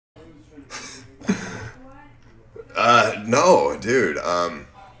No, dude.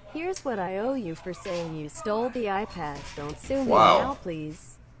 Here's what I owe you for saying you stole the iPad. Don't sue me Wow. now,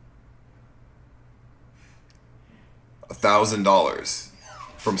 please. $1,000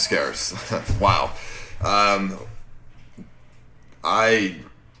 from Scarce. Wow. I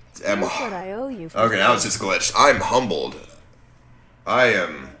am. Here's what I owe you for Okay, now it's just glitched. I'm humbled. I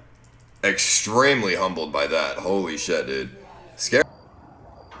am extremely humbled by that. Holy shit, dude. Scarce.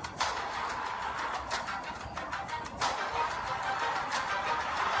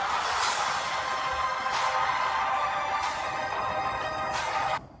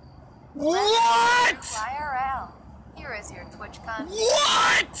 What? IRL. Here is your TwitchCon.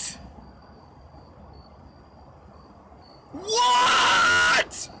 What?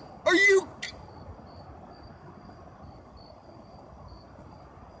 What? Are you?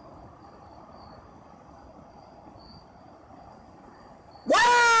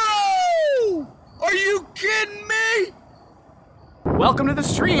 Wow! Are you kidding me? Welcome to the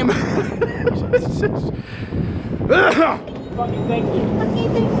stream. Fucking thank you.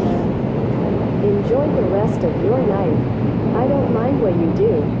 Enjoy the rest of your night. I don't mind what you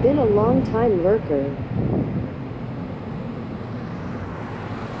do. Been a long time lurker.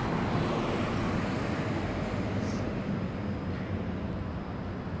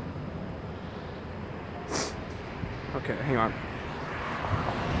 Okay, hang on.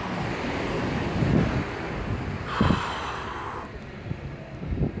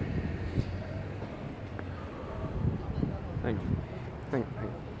 Thank you. Thank you.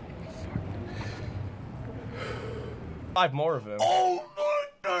 5 more of them. Oh my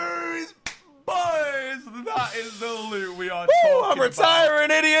days, boys! That is the loot we are Woo, talking I'm retiring,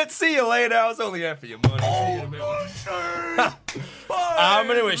 idiot. See you later. I was only here for your money. See you in a bit. I'm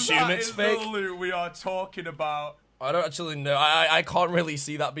gonna assume that it's is fake. The loot we are talking about. I don't actually know. I can't really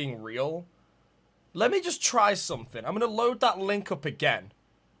see that being real. Let me just try something. I'm gonna load that link up again.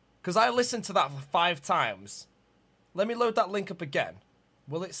 Because I listened to that for 5 times. Let me load that link up again.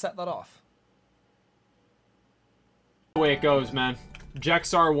 Will it set that off? The way it goes, man.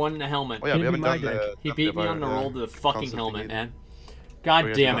 Jexar won the helmet. Oh yeah, we haven't done the. He beat me on the roll to the fucking concept helmet, again. man. God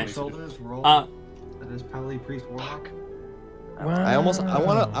We damn haven't it. done Shoulders roll. Uh, That is probably priest warlock. I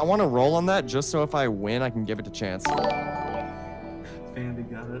wanna roll on that just so if I win, I can give it to Chance. Fandy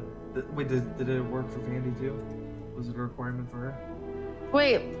got it. Wait, did it work for Fandy too? Was it a requirement for her?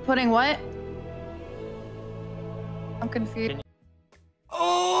 Wait, putting what? I'm confused.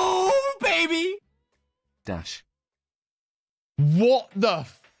 Oh, baby! Dash. What the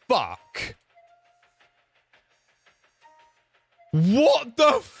fuck? What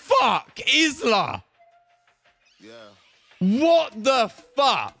the fuck, Isla? What the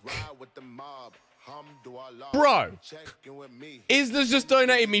fuck? Bro, Isla's just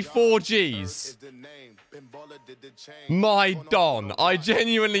donated me 4 Gs. My Don, I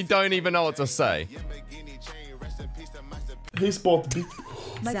genuinely don't even know what to say. He's bought the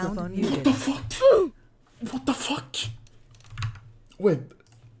Microphone What the fuck? What the fuck? Wait.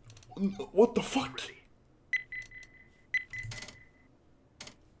 What the fuck?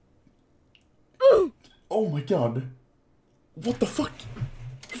 Oh my god. What the fuck?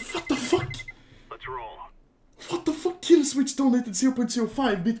 What the fuck? Let's roll. What the fuck? Killswitch donated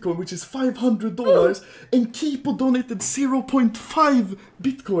 0.05 Bitcoin, which is $500, and Keepo donated 0.5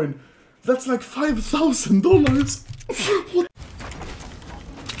 Bitcoin. That's like $5,000. What?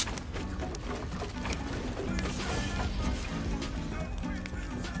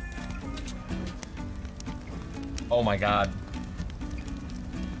 Oh my god.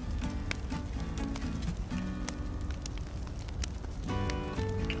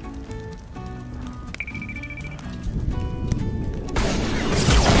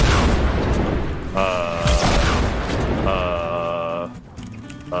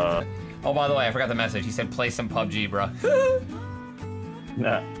 Oh, by the way, I forgot the message. He said play some PUBG, bro.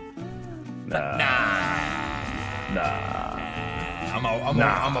 Nah.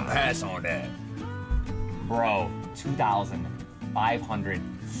 I'm a pass on that. Bro,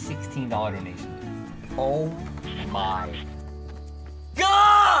 $2,516 donation. Oh my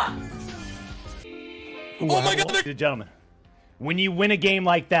god! Oh my god! Ladies and gentlemen, when you win a game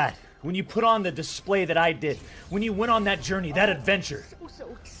like that, when you put on the display that I did, when you went on that journey, that adventure. So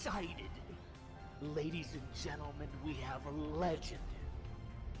excited. Ladies and gentlemen, we have a legend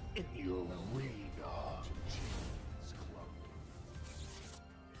in the arena.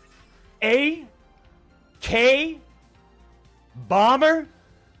 A.K. Bomber?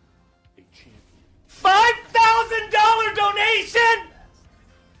 $5,000 donation?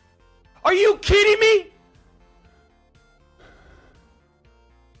 Are you kidding me?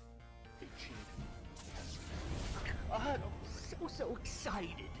 Oh, so excited.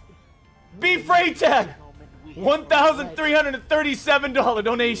 Beef Raytag! $1,337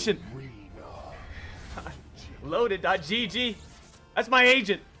 donation. Loaded.gg. That's my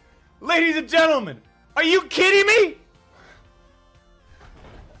agent. Ladies and gentlemen, are you kidding me?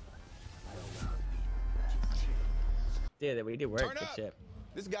 Yeah, we did work. Good shit.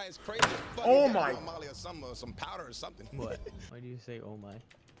 This guy is crazy. Oh my. Molly or some powder or something. What? Why do you say oh my?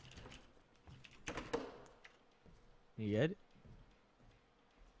 You good?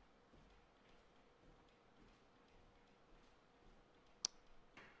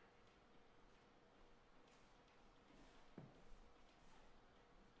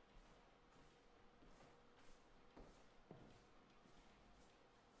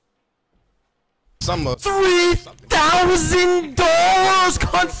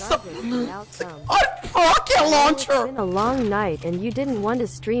 $3,000 on rocket launcher. It's been a long night and you didn't want to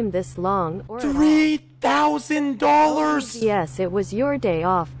stream this long or $3,000. Yes, it was your day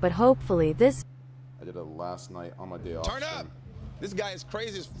off, but hopefully this. I did it last night on my day off. Turn up! This guy is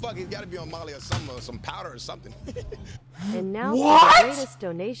crazy as fuck. He's got to be on Molly or some powder or something. And now What? for the greatest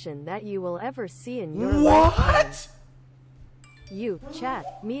donation that you will ever see in your lifetime. What? You,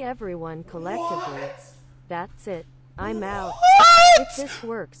 chat, me, everyone collectively. That's it. I'm out. If this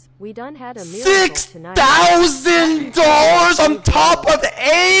works, we done had a miracle tonight. $6,000 on top of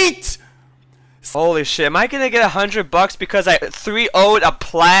 8. Holy shit! Am I gonna get $100 because I 3-0'd a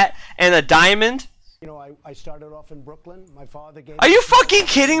plat and a diamond? You know, I started off in Brooklyn. My father gave. Are you fucking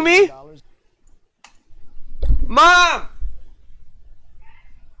kidding me? Mom!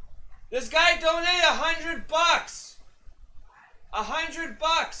 This guy donated $100.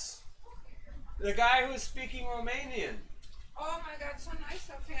 $100. The guy who is speaking Romanian. Oh my god, so nice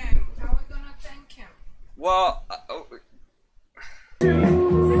of him. How are we gonna thank him? Well,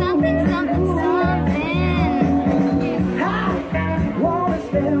 Something, something,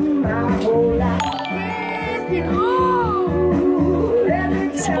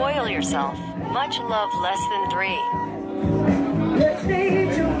 Spoil yourself. Much love, less than 3. Let's stay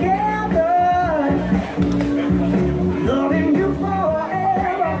together. Loving you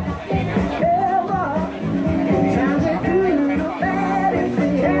forever. Ever. Time to do the bad if we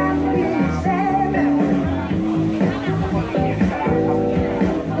have to be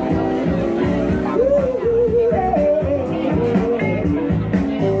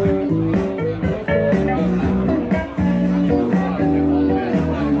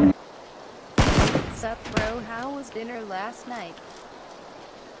Sup, bro? How was dinner last night?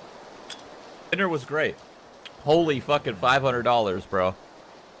 Dinner was great. Holy fucking $500, bro.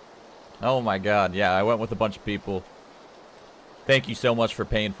 Oh my god, yeah, I went with a bunch of people. Thank you so much for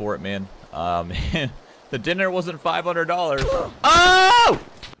paying for it, man. The dinner wasn't $500. Oh!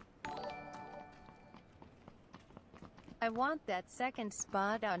 I want that second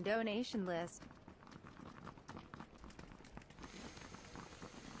spot on donation list.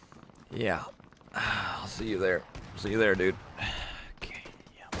 Yeah. I'll see you there. See you there, dude. Okay,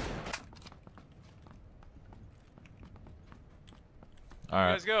 yeah. Alright.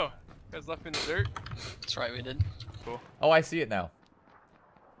 You guys go. You guys left me in the dirt? That's right, we did. Cool. Oh, I see it now.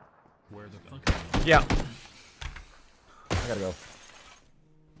 Where the fuck? Yeah. I gotta go.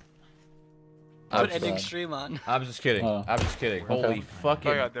 Put ending stream on. I'm just kidding. I'm just kidding. Holy fucking.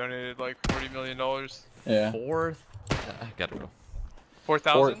 I got donated like $40 million. Yeah. I gotta go.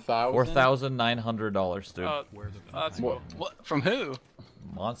 4,000? $4,900, dude. That's cool. What? From who?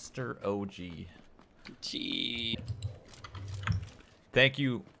 Monster OG. Gee. Thank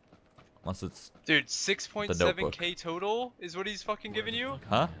you. Once it's. Dude, the 6.7k total is what he's fucking giving you?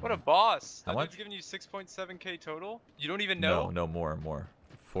 Huh? What a boss. How That much? dude's giving you 6.7k total? You don't even know? No, more.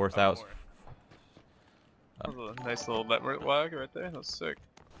 4,000. That was a nice little network lag right there. That was sick.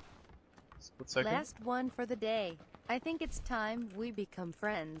 Split second. Last one for the day. I think it's time we become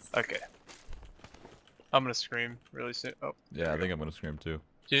friends. Okay. I'm gonna scream really soon. Oh. Yeah, I think I'm gonna scream too.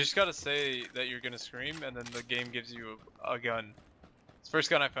 You just gotta say that you're gonna scream, and then the game gives you a gun. It's the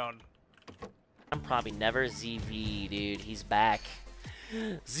first gun I found. I'm probably never ZV, dude. He's back.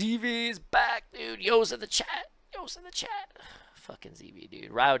 ZV is back, dude. Yo's in the chat. Yo's in the chat. Fucking ZV,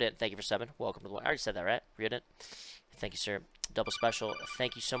 dude. Ryodent, thank you for subbing. Welcome to the. I already said that, right? Ryodent. Thank you, sir. Double special.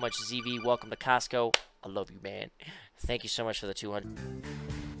 Thank you so much, ZV. Welcome to Costco. I love you, man. Thank you so much for the 200.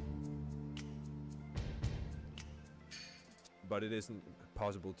 But it isn't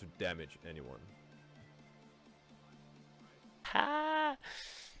possible to damage anyone. Ha!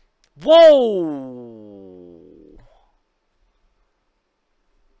 Whoa!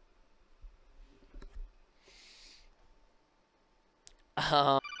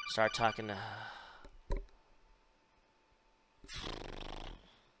 Start talking to.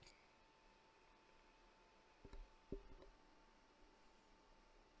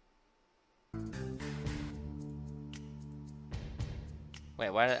 Wait,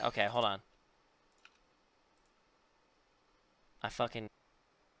 why did... Okay, hold on. I fucking...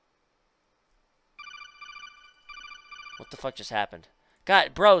 What the fuck just happened?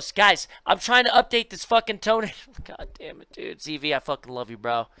 God, bros, guys, I'm trying to update this fucking tone. God damn it, dude. ZV, I fucking love you,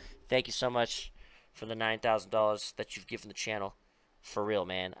 bro. Thank you so much for the $9,000 that you've given the channel. For real,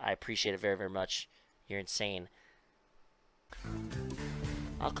 man. I appreciate it very, very much. You're insane.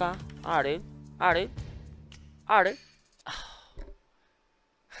 Okay. Alright, dude. Alright, dude. Alright, dude.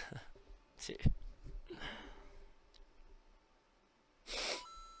 Dude.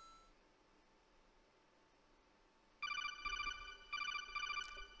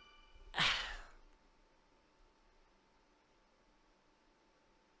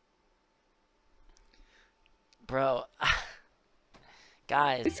 Bro.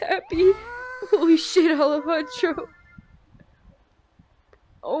 Guys. He's happy. Holy shit, Alejandro.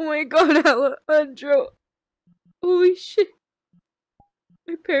 Oh my god, Alejandro. Holy shit.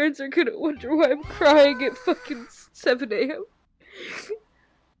 My parents are gonna wonder why I'm crying at fucking 7 a.m.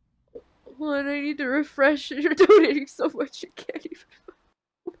 Hold on, I need to refresh. You're donating so much, you can't even.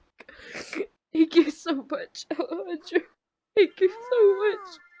 Oh my god. Thank you so much, Alejandro. Thank you so much.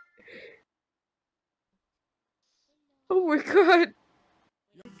 Oh my god.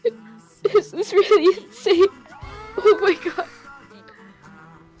 This is really insane. Oh my god.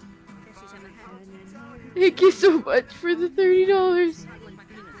 Thank you so much for the $30.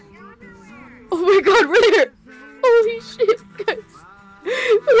 Oh my god, we're there! Holy shit, guys.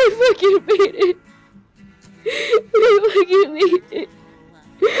 We fucking made it. We fucking made it.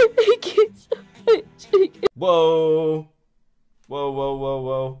 Thank you so much. Whoa. Whoa, whoa, whoa,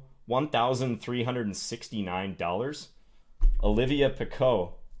 whoa. $1,369? Olivia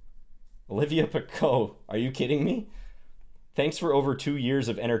Picot. Olivia Picot, are you kidding me? Thanks for over 2 years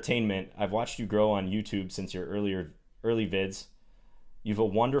of entertainment. I've watched you grow on YouTube since your early vids. You've a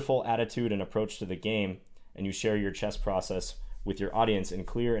wonderful attitude and approach to the game, and you share your chess process with your audience in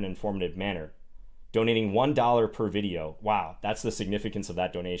clear and informative manner. Donating $1 per video. Wow, that's the significance of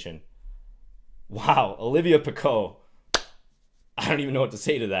that donation. Wow, Olivia Picot. I don't even know what to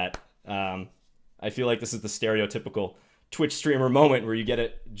say to that. I feel like this is the stereotypical Twitch streamer moment where you get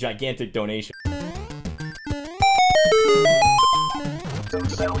a gigantic donation. Don't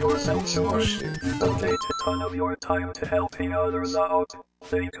sell yourself short. Donate a ton of your time to helping others out.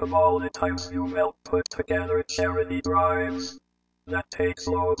 Think of all the times you've helped put together charity drives. That takes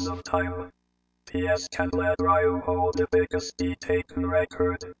loads of time. P.S. Can let Ryu hold the biggest D-taken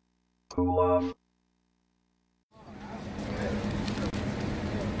record. Pull on.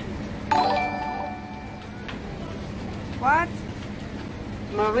 What?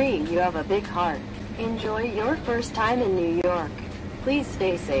 Marie, you have a big heart. Enjoy your first time in New York. Please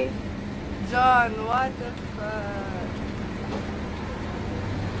stay safe. John, what the fuck?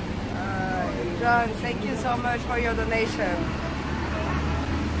 John, thank you so much for your donation.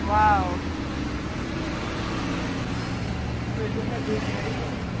 Wow.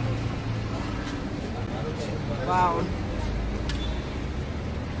 Wow.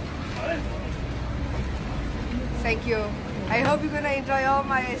 Thank you. I hope you're gonna enjoy all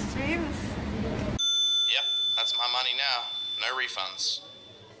my streams. Yep, that's my money now. No refunds.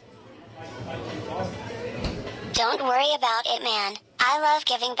 Don't worry about it, man. I love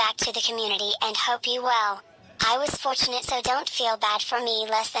giving back to the community and hope you well. I was fortunate, so don't feel bad for me.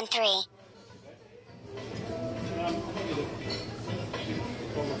 Less than 3.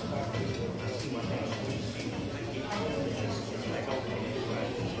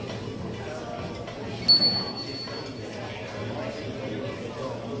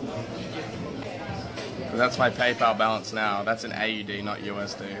 That's my PayPal balance now. That's an AUD, not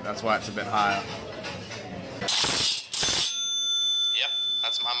USD. That's why it's a bit higher. Yep,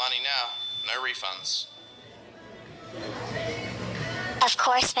 that's my money now. No refunds. Of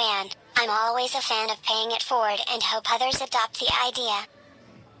course, man. I'm always a fan of paying it forward and hope others adopt the idea.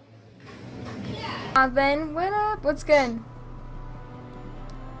 Then what up? What's good?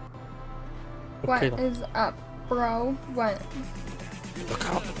 What is up, bro? What? Look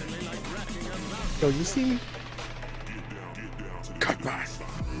up. Yo, you see me? Cut back.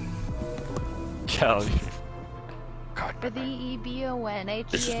 Kelly. For the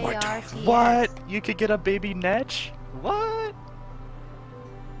EBONHEART. What? You could get a baby Netch? What?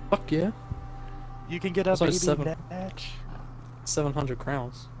 Fuck yeah. You can get a baby Netch? 700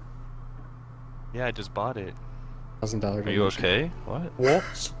 crowns. Yeah, I just bought it. $1,000. Are you okay? What?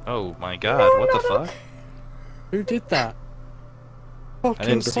 What? Oh my god, what the fuck? Who did that? I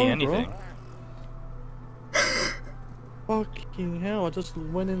didn't see anything. Bro. Fucking hell, I just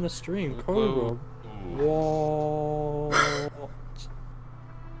went in the stream. Cobra. What?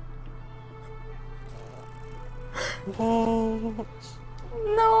 What?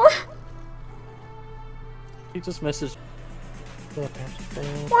 No. He just messaged.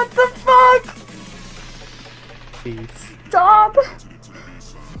 What the fuck? Please. Stop.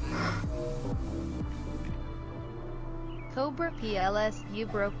 Cobra PLS, you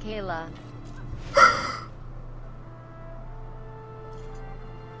broke Kayla.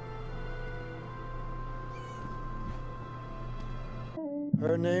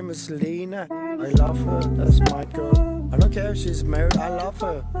 Her name is Lena. I love her. That's my girl. I don't care if she's married. I love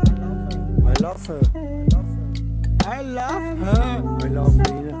her. I love her. I love her. I love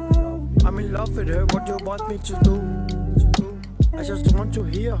Lena. I'm in love with her. What do you want me to do? I just want to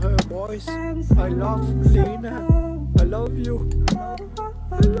hear her voice. I love Lena. I love you.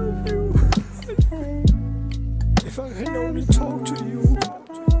 I love you. If I can only talk to you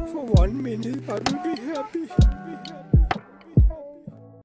for 1 minute, I will be happy.